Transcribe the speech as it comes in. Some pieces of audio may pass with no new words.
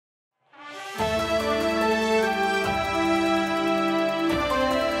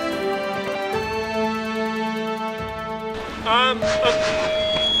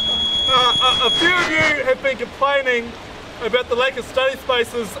few of you have been complaining about the lack of study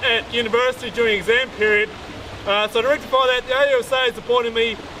spaces at university during exam period. So to rectify that, the OUSA is appointing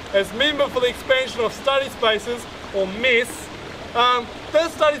me as member for the expansion of study spaces, or MESS.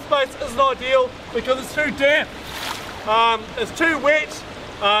 This study space isn't ideal because it's too damp. It's too wet,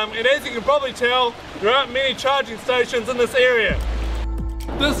 and as you can probably tell, there aren't many charging stations in this area.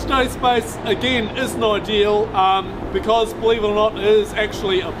 This study space again isn't ideal because, believe it or not, it is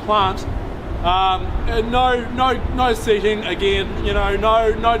actually a plant. No seating again, you know,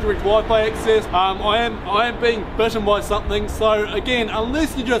 no direct Wi-Fi access. I am being bitten by something, so again,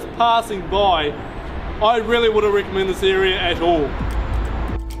 unless you're just passing by, I really wouldn't recommend this area at all.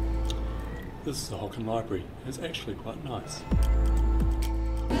 This is the Hocken Library. It's actually quite nice.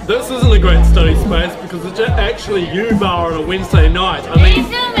 This isn't a great study space because it's actually U-bar on a Wednesday night. I mean,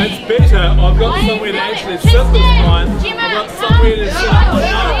 it's better. I've got somewhere to actually sit this time. I've got somewhere to sit up my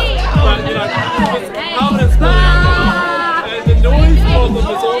nose. But you know, it's permanent split out there. And the noise problem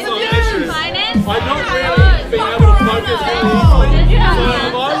is also an issue. I'm not really being able to focus very easily. So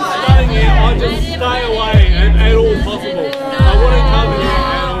if I was staying here, I'd just stay away at all possible.